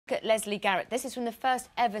look at Lesley Garrett. This is from the first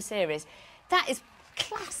ever series. That is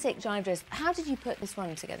classic Jive dress. How did you put this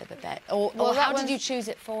one together, Beke? Or how did you choose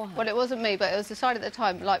it for her? Well, it wasn't me, but it was decided at the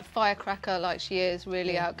time, like firecracker, like she is,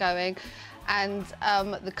 really outgoing. And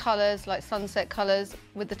the colours, like sunset colours,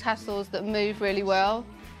 with the tassels that move really well.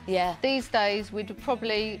 Yeah. These days, we'd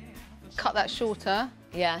probably cut that shorter.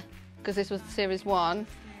 Yeah. Because this was series 1,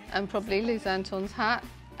 and probably lose Anton's hat.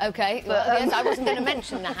 OK, well, yes, I wasn't going to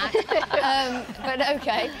mention the hat, but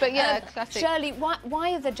OK. But yeah, classic. Shirley,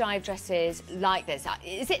 why are the Jive dresses like this?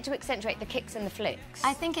 Is it to accentuate the kicks and the flicks?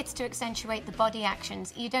 I think it's to accentuate the body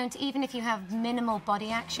actions. You don't, even if you have minimal body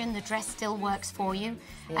action, the dress still works for you.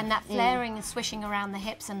 Yeah. And that flaring and swishing around the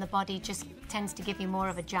hips and the body just tends to give you more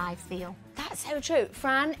of a Jive feel. That's so true.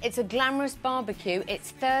 Fran, it's a glamorous barbecue. It's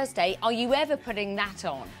Thursday. Are you ever putting that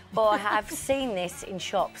on? Well, I have seen this in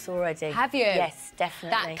shops already. Have you? Yes,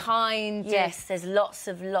 definitely. That kind Yes, there's lots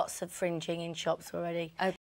of fringing in shops already.